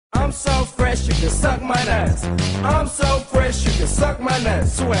I'm so fresh, you can suck my nuts. I'm so fresh, you can suck my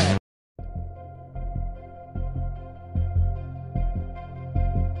nuts. Swag.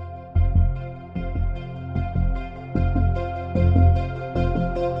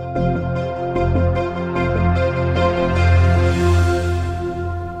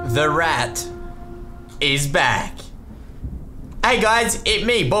 The rat is back. Hey guys, it's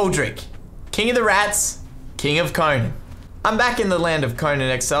me, Baldric, King of the Rats, King of Conan. I'm back in the land of Conan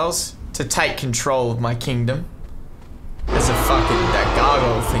Exiles to take control of my kingdom. There's that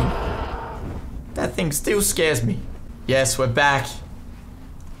gargoyle thing. That thing still scares me. Yes, we're back.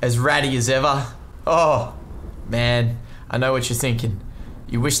 As ratty as ever. Oh, man, I know what you're thinking.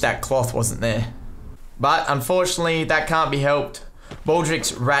 You wish that cloth wasn't there. But unfortunately, that can't be helped.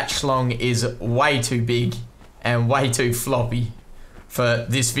 Baldric's rat schlong is way too big and way too floppy for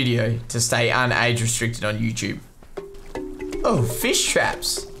this video to stay unage restricted on YouTube. Oh, fish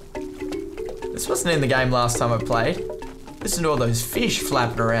traps. This wasn't in the game last time I played. Listen to all those fish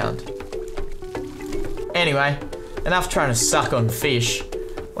flapping around. Anyway, enough trying to suck on fish.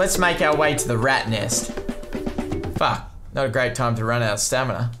 Let's make our way to the rat nest. Fuck, not a great time to run out of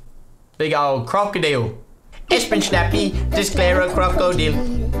stamina. Big old crocodile. Ich bin Schnappi, declare a crocodile.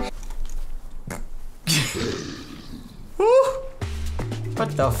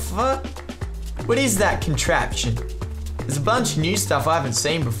 What the fuck? What is that contraption? There's a bunch of new stuff I haven't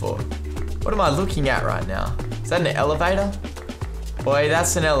seen before. What am I looking at right now? Is that an elevator? Boy,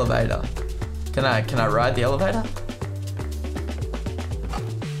 that's an elevator. Can I ride the elevator?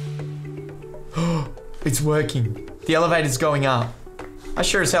 It's working. The elevator's going up. I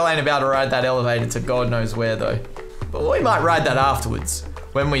sure as hell ain't about to ride that elevator to God knows where though. But we might ride that afterwards,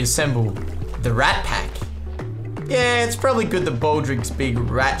 when we assemble the rat pack. Yeah, it's probably good that Baldric's big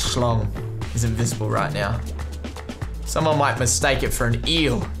rat schlong is invisible right now. Someone might mistake it for an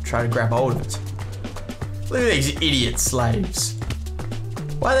eel, try to grab hold of it. Look at these idiot slaves.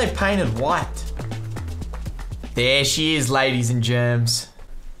 Why are they painted white? There she is, ladies and germs.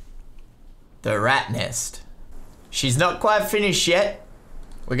 The rat nest. She's not quite finished yet.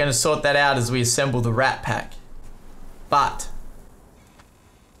 We're gonna sort that out as we assemble the rat pack. But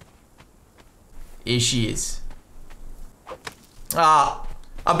here she is.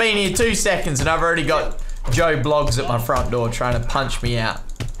 I've been here 2 seconds and I've already got Joe Bloggs at my front door trying to punch me out.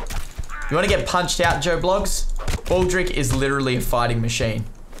 You wanna get punched out, Joe Bloggs? Baldric is literally a fighting machine.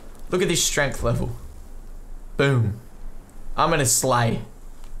 Look at this strength level. Boom. I'm gonna slay.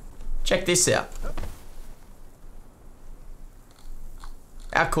 Check this out.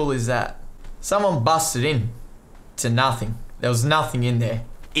 How cool is that? Someone busted in to nothing. There was nothing in there.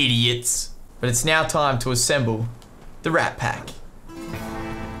 Idiots. But it's now time to assemble the rat pack.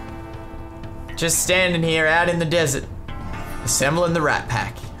 Just standing here out in the desert, assembling the rat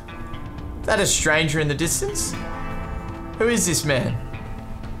pack. Is that a stranger in the distance? Who is this man?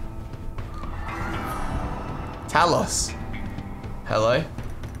 Talos. Hello?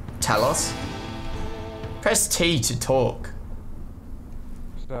 Talos? Press T to talk.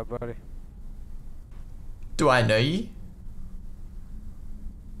 What's up, buddy? Do I know you?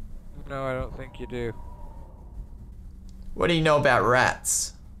 No, I don't think you do. What do you know about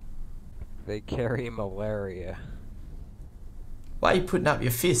rats? They carry malaria. Why are you putting up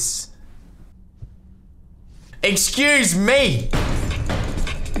your fists? Excuse me!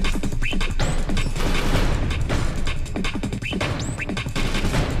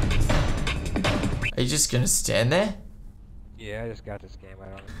 Are you just gonna stand there? Yeah, I just got this game. I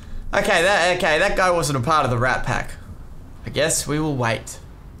don't. Okay, that guy wasn't a part of the rat pack. I guess we will wait.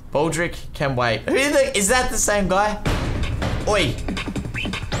 Baldric can wait. Is that the same guy? Oi!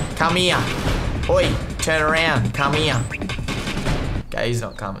 Come here. Oi! Turn around. Come here. Okay, he's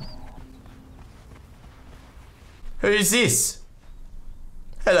not coming. Who's this?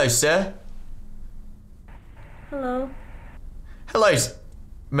 Hello, sir. Hello. Hello,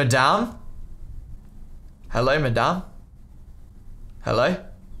 madame. Hello, madame. Hello?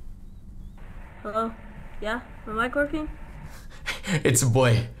 Hello. Yeah? My mic working? It's a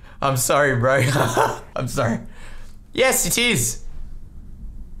boy. I'm sorry, bro. I'm sorry. Yes, it is.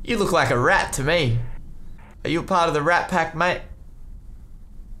 You look like a rat to me. Are you a part of the rat pack, mate?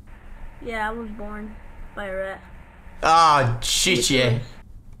 Yeah, I was born by a rat. Ah, shit, yeah.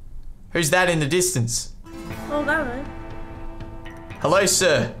 Who's that in the distance? Oh, that right. Hello,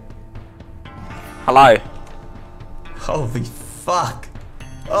 sir. Hello. Holy fuck.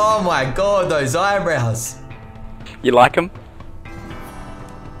 Oh my god, those eyebrows. You like them?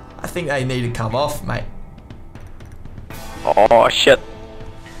 I think they need to come off, mate. Oh shit.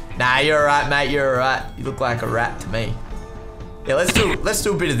 Nah, you're alright, mate, you're alright. You look like a rat to me. Yeah, let's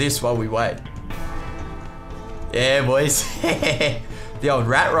do a bit of this while we wait. Yeah, boys. The old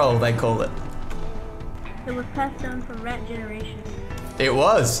rat roll, they call it. It was passed down from rat generation. It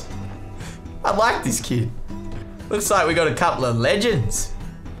was. I like this kid. Looks like we got a couple of legends.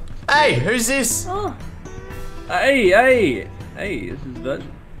 Hey, who's this? Oh, Hey, this is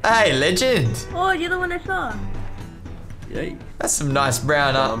Virgin. Hey, legend. oh, you're the one I saw. Yay, That's some nice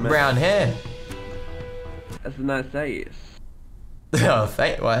brown brown hair. that's a nice ass. Oh,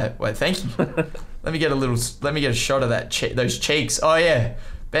 thank you. Let me get a shot of that those cheeks. Oh yeah,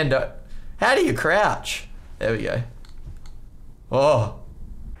 bend up. How do you crouch? There we go. Oh,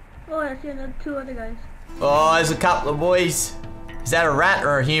 Oh, I see another 2 other guys. oh, there's a couple of boys. Is that a rat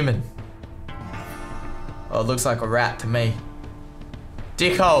or a human? Oh, it looks like a rat to me.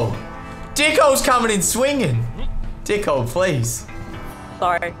 Dickhole. Dickhole's coming in swinging. Dickhole, please.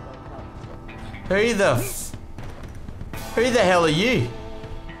 Sorry. Who the hell are you?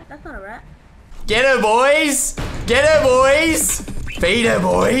 That's not a rat. Get her, boys! Get her, boys! Feed her,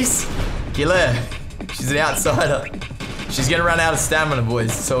 boys! Kill her. She's an outsider. She's gonna run out of stamina, boys.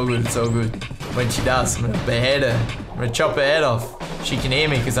 It's all good, it's all good. When she does, I'm gonna behead her. I'm gonna chop her head off. She can hear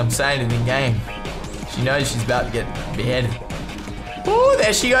me because I'm saying it in game. She knows she's about to get beheaded. Ooh,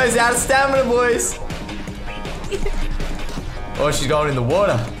 there she goes, out of stamina, boys. Oh, she's going in the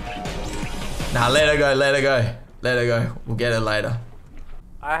water. Nah, let her go, let her go. Let her go. We'll get her later.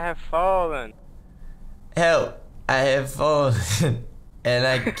 I have fallen. Help, I have fallen. And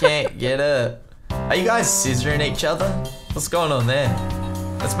I can't get up. Are you guys scissoring each other? What's going on there?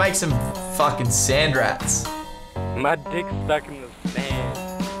 Let's make some fucking sand rats. My dick's stuck in the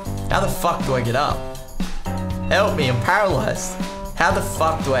sand. How the fuck do I get up? Help me, I'm paralyzed. How the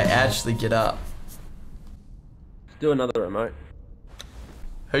fuck do I actually get up? Let's do another remote.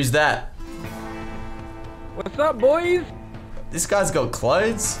 Who's that? What's up, boys? This guy's got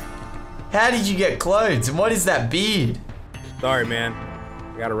clothes? How did you get clothes? And what is that beard? Sorry, man.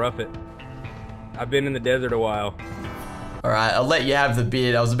 I gotta rough it. I've been in the desert a while. Alright, I'll let you have the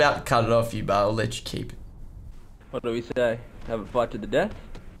beard. I was about to cut it off you, but I'll let you keep it. What do we say? Have a fight to the death?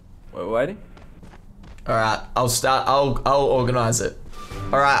 We're waiting. Alright, I'll organize it.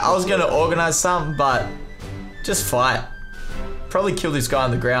 Alright, I was gonna organize something, but just fight. Probably kill this guy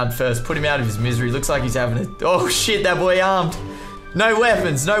on the ground first, put him out of his misery. Looks like he's having a... Oh shit, that boy armed. No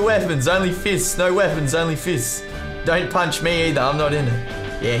weapons, only fists. No weapons, only fists. Don't punch me either, I'm not in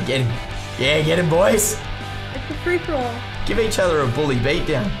it. Yeah, get him. Yeah, get him, boys. It's a free-for-all. Give each other a bully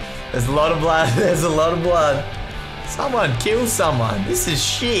beatdown. There's a lot of blood, there's a lot of blood. Someone kill someone, this is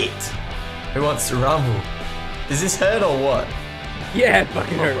shit. Who wants to rumble? Does this hurt or what? Yeah, it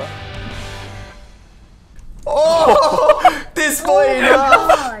fucking hurt. Oh, this boy in half.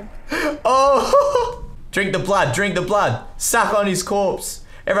 God. Oh, drink the blood, drink the blood. Suck on his corpse.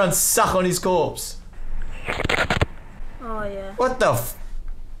 Everyone suck on his corpse. Oh, yeah. What the f...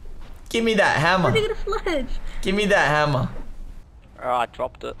 Give me that hammer. Where'd you get a sledge? Give me that hammer. Oh, I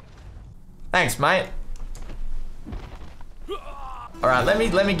dropped it. Thanks, mate. Alright, let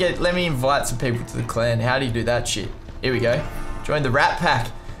me invite some people to the clan. How do you do that shit? Here we go. Join the rat pack.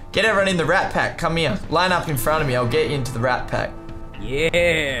 Get everyone in the rat pack. Come here. Line up in front of me. I'll get you into the rat pack.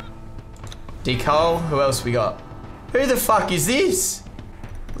 Yeah. Dickhole. Who else we got? Who the fuck is this?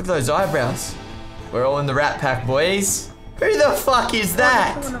 Look at those eyebrows. We're all in the rat pack, boys. Who the fuck is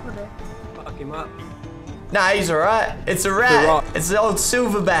that? Someone over there. Fuck him up. Nah, he's alright. It's a rat. It's an old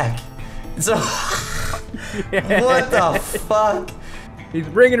silverback. It's a... What the fuck? He's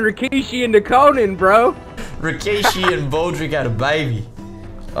bringing Rikishi into Conan, bro. Rikishi and Baldrick had a baby.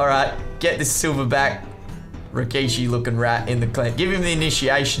 Alright, get this silverback Rikishi looking rat in the clan. Give him the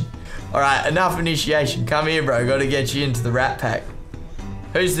initiation. Alright, enough initiation. Come here, bro. Gotta get you into the rat pack.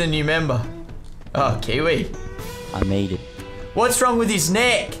 Who's the new member? Oh, Kiwi. I made it. What's wrong with his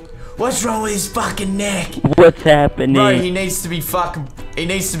neck? What's wrong with his fucking neck? What's happening? Bro, he needs to be fucking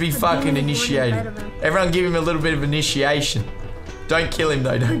initiated. Inside of him. Everyone give him a little bit of initiation. Don't kill him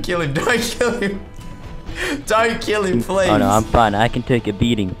though, don't kill him, don't kill him. Don't kill him, please. Oh no, I'm fine. I can take a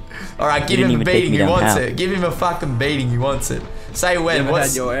beating. Alright, give him a beating, he wants it. Give him a fucking beating, he wants it. Say when,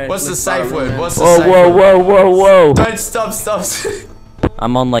 what's the safe word? What's the safe word? Whoa. Don't stop.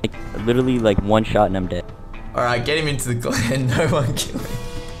 I'm on like, literally like one shot and I'm dead. Alright, get him into the clan, no one kill him.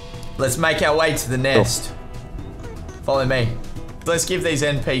 Let's make our way to the nest. Follow me. Let's give these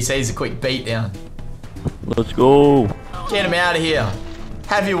NPCs a quick beatdown. Let's go. Get him out of here.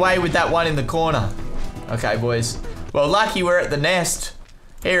 Have your way with that one in the corner. Okay, boys. Well, lucky we're at the nest.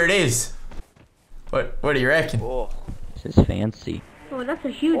 Here it is. What do you reckon? Oh, This is fancy. Oh, that's a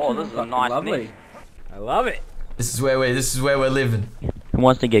huge oh one. this is a nice Lovely. nest. I love it. This is where we're living. Who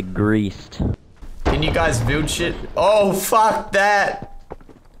wants to get greased? Can you guys build shit? Oh, fuck that.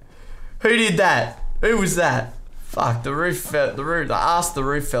 Who did that? Who was that? Fuck, the roof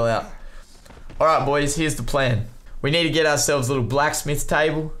fell out. Alright, boys, here's the plan. We need to get ourselves a little blacksmith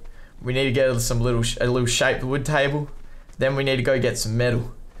table. We need to get a little shaped wood table. Then we need to go get some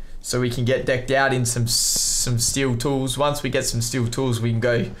metal, so we can get decked out in some steel tools. Once we get some steel tools, we can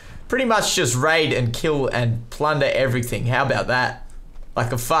go pretty much just raid and kill and plunder everything. How about that?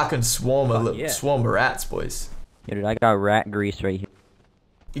 Like a fucking swarm of rats, boys. Yeah, dude, I got rat grease right here.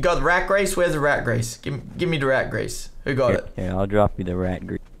 You got the rat grease? Where's the rat grease? Give me the rat grease. Who got it? Yeah, I'll drop you the rat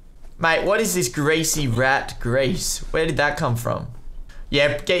grease. Mate, what is this greasy rat grease? Where did that come from?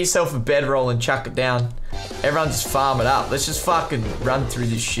 Yeah, get yourself a bedroll and chuck it down. Everyone just farm it up. Let's just fucking run through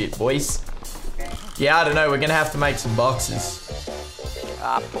this shit, boys. Yeah, I don't know. We're gonna have to make some boxes.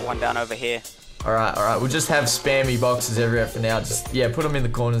 Put one down over here. Alright. We'll just have spammy boxes everywhere for now. Just, yeah, put them in the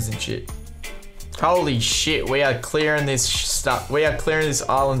corners and shit. Holy shit, we are clearing this stuff. We are clearing this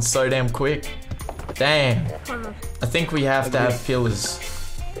island so damn quick. Damn. I think we have to have pillars.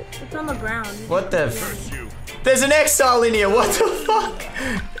 It's on the ground. What the There's an exile in here, what the fuck?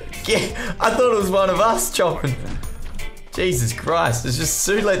 Yeah, I thought it was one of us chopping. Jesus Christ, let's just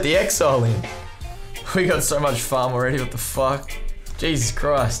soon let the exile in. We got so much farm already, what the fuck? Jesus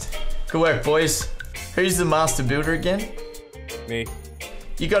Christ. Good work, boys. Who's the master builder again? Me.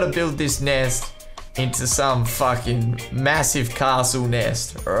 You gotta build this nest into some fucking massive castle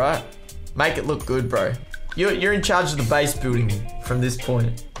nest, alright? Make it look good, bro. You're in charge of the base building from this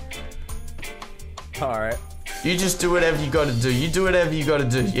point. Alright. You just do whatever you gotta do. You do whatever you gotta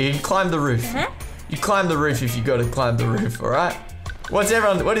do. You climb the roof. You climb the roof if you gotta climb the roof, alright? What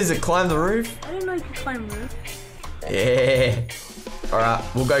is it, climb the roof? I didn't know you could climb roofs. Yeah. Alright,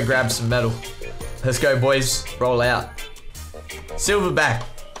 we'll go grab some metal. Let's go, boys. Roll out. Silverback.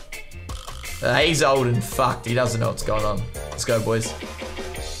 He's old and fucked. He doesn't know what's going on. Let's go, boys.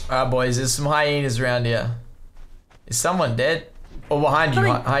 Alright, boys. There's some hyenas around here. Is someone dead? Oh, behind you.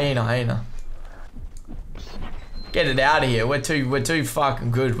 Hyena. Get it out of here. We're too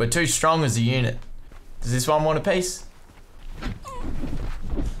fucking good. We're too strong as a unit. Does this one want a piece?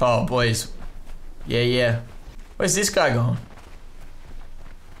 Oh, boys. Yeah. Where's this guy going?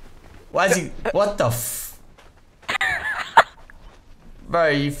 Why is he? What the Bro,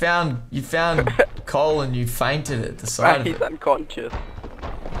 you found coal and you fainted at the side of He's it. unconscious.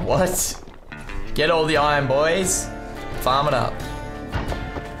 What? Get all the iron, boys. Farm it up.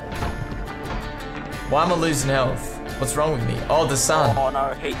 Why am I losing health? What's wrong with me? Oh, the sun. Oh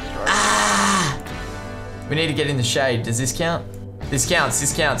no, heat stroke. We need to get in the shade. Does this count? This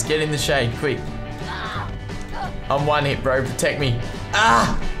counts. Get in the shade, quick. I'm one hit, bro. Protect me.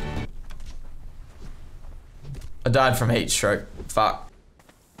 I died from heat stroke. Fuck.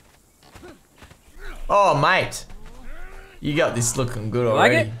 Oh, mate. You got this looking good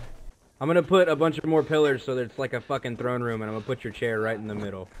already. Like it? I'm gonna put a bunch of more pillars so that it's like a fucking throne room, and I'm gonna put your chair right in the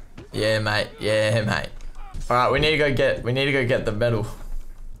middle. Yeah, mate. Alright, we need to go get the metal.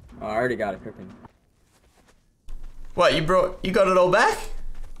 Oh, I already got it cooking. What, you got it all back?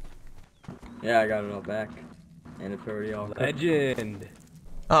 Yeah, I got it all back. And it's already all cooked. Legend.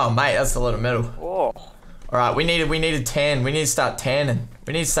 Oh, mate, that's a lot of metal. Oh. Alright, we need to tan. We need to start tanning.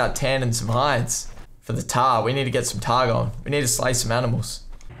 We need to start tanning some hides for the tar. We need to get some tar going. We need to slay some animals.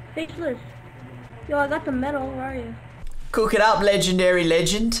 Faceless. Yo, I got the metal. Where are you? Cook it up, legendary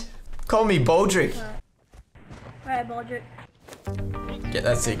legend. Call me Baldrick. Alright, Baldrick.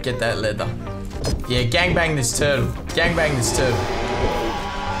 That's it. Get that leather. Yeah, gangbang this turtle.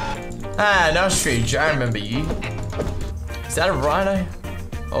 Ah, Nostridge, I remember you. Is that a rhino?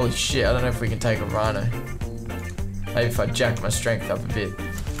 Holy shit, I don't know if we can take a rhino. Maybe if I jack my strength up a bit.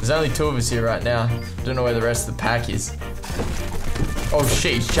 There's only 2 of us here right now. Don't know where the rest of the pack is. Oh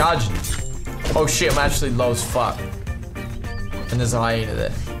shit, he's charging. Oh shit, I'm actually low as fuck. And there's a hyena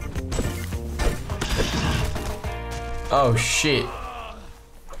there. Oh shit.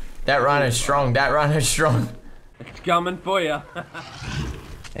 That rhino's strong. It's coming for ya.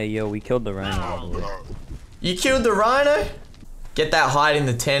 Hey, yo, we killed the rhino, by the way. You killed the rhino? Get that hide in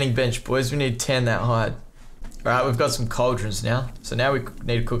the tanning bench, boys. We need to tan that hide. Alright, we've got some cauldrons now. So now we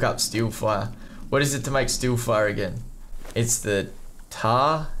need to cook up steel fire. What is it to make steel fire again? It's the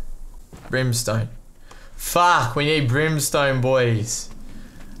tar? Brimstone. Fuck, we need brimstone, boys.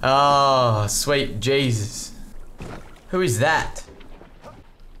 Oh, sweet Jesus. Who is that?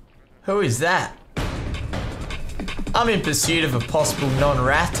 I'm in pursuit of a possible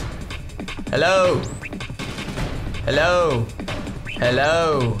non-rat. Hello?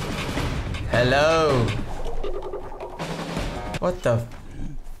 What the?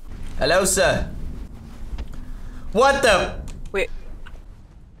 Hello, sir. What the? Wait.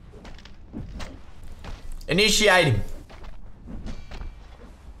 Initiating.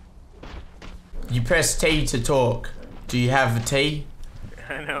 You press T to talk. Do you have a T?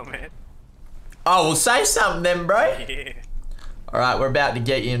 I know, man. Oh, well, say something then, bro. Yeah. Alright, we're about to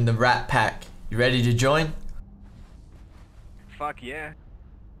get you in the rat pack. You ready to join? Fuck yeah.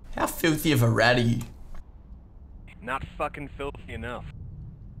 How filthy of a rat are you? Not fucking filthy enough.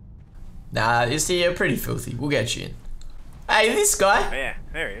 Nah, you see, you're pretty filthy. We'll get you in. Hey, this Oh guy. yeah,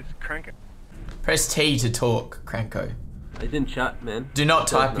 there he is. Crank it. Press T to talk, Cranko. I didn't chat, man. Do not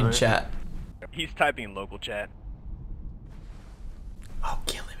type in No. chat. He's typing in local chat. I'll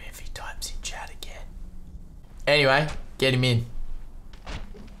kill him if he types in chat again. Anyway, get him in.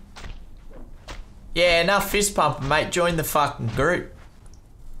 Yeah, enough fist pumping, mate. Join the fucking group.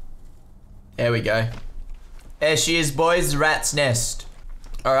 There we go. There she is, boys. The rat's nest.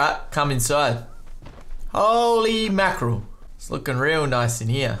 Alright, come inside. Holy mackerel. It's looking real nice in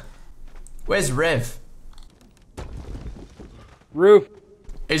here. Where's Rev? Roof.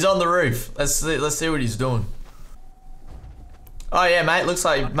 He's on the roof. Let's see what he's doing. Oh yeah, mate. Looks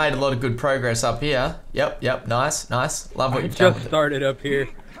like you've made a lot of good progress up here. Yep. Nice. Love what I you've done. just started up here.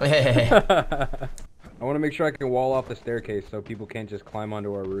 Yeah. I want to make sure I can wall off the staircase so people can't just climb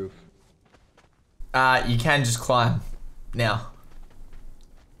onto our roof. You can just climb now.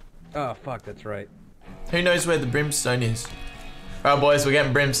 Oh, fuck, that's right. Who knows where the brimstone is? Alright, boys, we're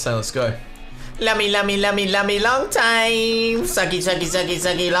getting brimstone. Let's go. Lummy, long time.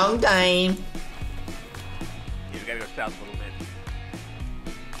 Sucky, long time. Yeah, we gotta go south a little bit.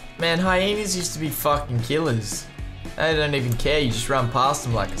 Man, hyenas used to be fucking killers. They don't even care. You just run past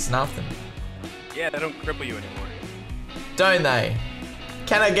them like it's nothing. Yeah, they don't cripple you anymore. Don't they?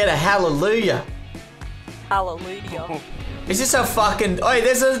 Can I get a hallelujah? Hallelujah. Is this a fucking... Oh,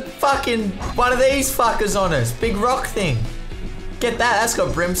 there's a fucking... one of these fuckers on us. Big rock thing. Get that. That's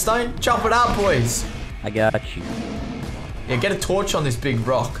got brimstone. Chop it up, boys. I got you. Yeah, get a torch on this big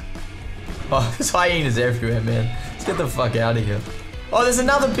rock. Oh, there's hyenas everywhere, man. Let's get the fuck out of here. Oh, there's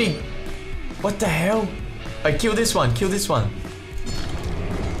another big... What the hell? Oh, kill this one. Kill this one.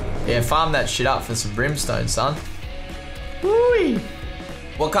 Yeah, farm that shit up for some brimstone, son. Woo-wee.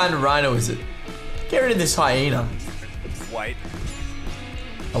 What kind of rhino is it? Get rid of this hyena. White.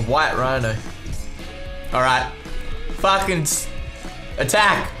 A white rhino. Alright. Fucking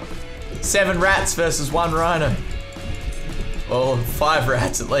attack. 7 rats versus 1 rhino. Or 5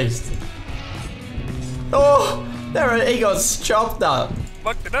 rats at least. Oh! There he got chopped up.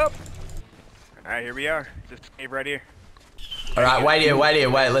 Fucked it up. Alright, here we are. Just cave right here. Alright, wait here.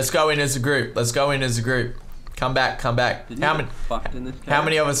 Let's go in as a group. Come back. Didn't How you many? get fucked in this cave? How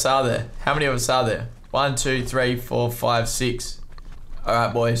many of us are there? 1, 2, 3, 4, 5, 6.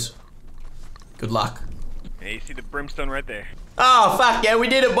 Alright, boys. Good luck. Hey, you see the brimstone right there? Oh, fuck yeah, we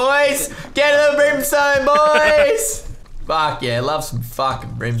did it, boys! Get to the brimstone, boys! Fuck yeah, love some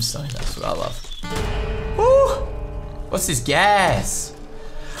fucking brimstone. That's what I love. Woo! What's this gas?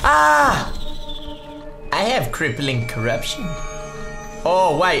 Ah! I have crippling corruption.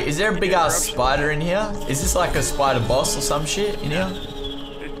 Oh, wait, is there a big ass spider in here? Is this like a spider boss or some shit in here?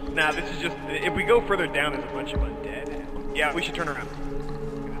 Nah, this is just... If we go further down, there's a bunch of undead. Yeah, we should turn around.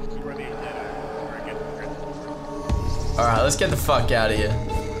 This is where the undead are. Where it gets- Alright, let's get the fuck out of here.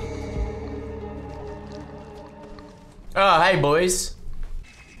 Oh, hey, boys.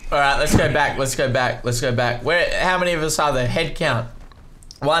 Alright, let's go back. How many of us are there? Head count.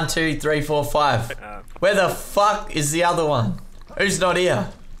 1, 2, 3, 4, 5. Where the fuck is the other one? Who's not here?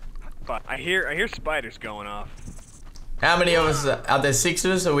 But I hear spiders going off. How many of us are there? 6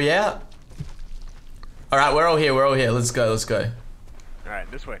 of us? Are we out? Alright, we're all here. Let's go.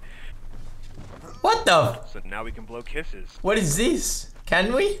 Alright, this way. What the? So now we can blow kisses. What is this?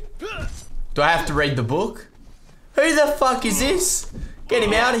 Can we? Do I have to read the book? Who the fuck is this? Get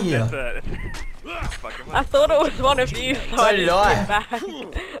him out of here. Fuck him I up. thought it was one of you, so, So did I. back.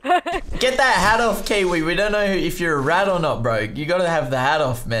 Get that hat off, Kiwi. We don't know if you're a rat or not, bro. You gotta have the hat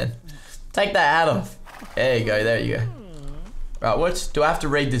off, man. Take that hat off. There you go. Right, what? Do I have to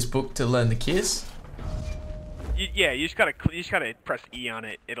read this book to learn the kiss? Yeah, you just gotta press E on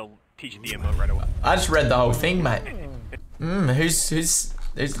it. It'll teach you the emote right away. I just read the whole thing, mate. Who's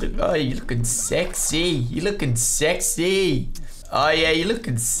oh, you're looking sexy. Oh yeah, you're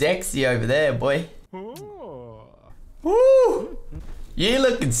looking sexy over there, boy. Woo! You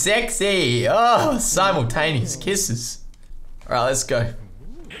looking sexy. Oh, simultaneous kisses. Alright, let's go.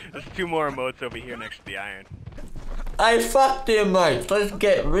 There's 2 more emotes over here next to the iron. Hey, fuck them, mate. Let's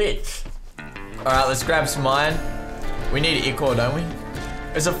get rich. Alright, let's grab some iron. We need Ichor, don't we?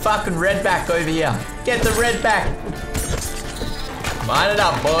 There's a fucking redback over here. Get the redback. Line it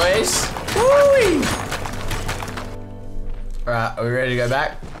up, boys. Woo-wee. Alright, are we ready to go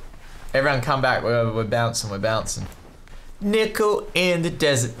back? Everyone come back. We're bouncing. We're bouncing. Nickel in the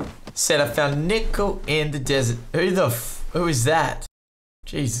desert. Said I found nickel in the desert. Who is that?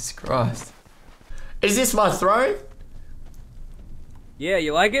 Jesus Christ. Is this my throne? Yeah,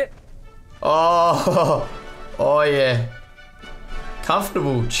 you like it? Oh, oh yeah.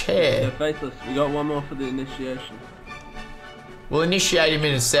 Comfortable chair. Yeah, Faithless, we got one more for the initiation. We'll initiate him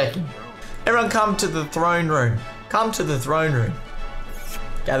in a second. Everyone come to the throne room. Come to the throne room.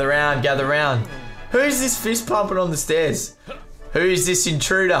 Gather round, gather round. Who's this fist pumping on the stairs? Who's this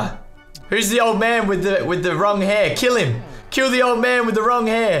intruder? Who's the old man with the wrong hair? Kill him. Kill the old man with the wrong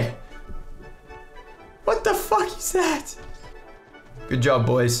hair. What the fuck is that? Good job,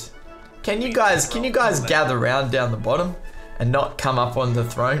 boys. Can you guys gather round down the bottom and not come up on the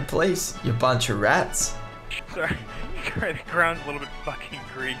throne, please? You bunch of rats. Sorry, the ground's a little bit fucking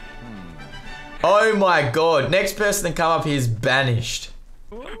greasy. Oh my god. Next person to come up here is banished.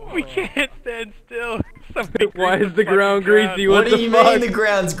 We can't stand still. Somebody Why grease is the fucking ground greasy? What What do the you fuck? mean the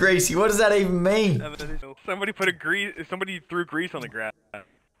ground's greasy? What does that even mean? Somebody threw grease on the ground.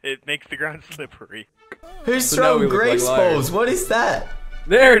 It makes the ground slippery. Who's So now we throwing look like grease liars. balls? What is that?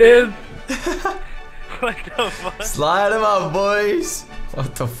 There it is. What the fuck? Slide them up, boys.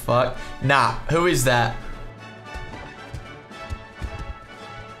 What the fuck? Nah, who is that?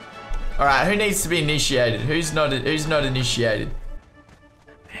 Alright, who needs to be initiated? Who's not initiated?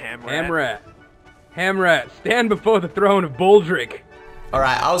 Hamrat. Hamrat, stand before the throne of Boldrick.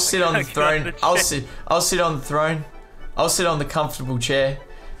 Alright, I'll sit on the Get off throne. the I'll chair. sit on the throne. I'll sit on the comfortable chair.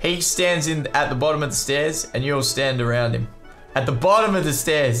 He stands at the bottom of the stairs and you'll stand around him. At the bottom of the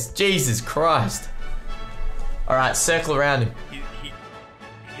stairs. Jesus Christ. Alright, circle around him.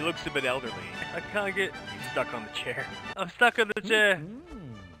 He looks a bit elderly. I can't get. He's stuck on the chair. I'm stuck on the chair.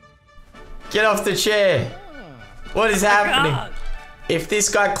 Get off the chair. What is happening? God. If this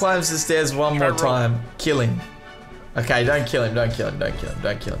guy climbs the stairs one more time, kill him. Okay, don't kill him, don't kill him, don't kill him,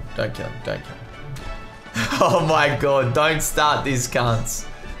 don't kill him, don't kill him, don't kill him. Oh my god, don't start this, cunts.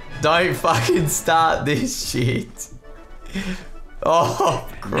 Don't fucking start this shit. Oh,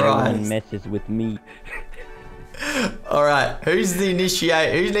 No one Christ. messes with me. Alright, who needs to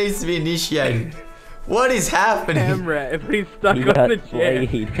be initiated? What is happening? Hamrat, if he's stuck He on got the chair.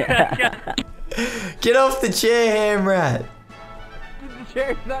 played. Get off the chair, Hamrat. The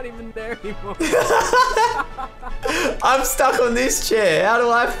chair's not even there anymore. I'm stuck on this chair. How do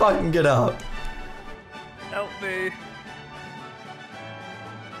I fucking get up? Help me.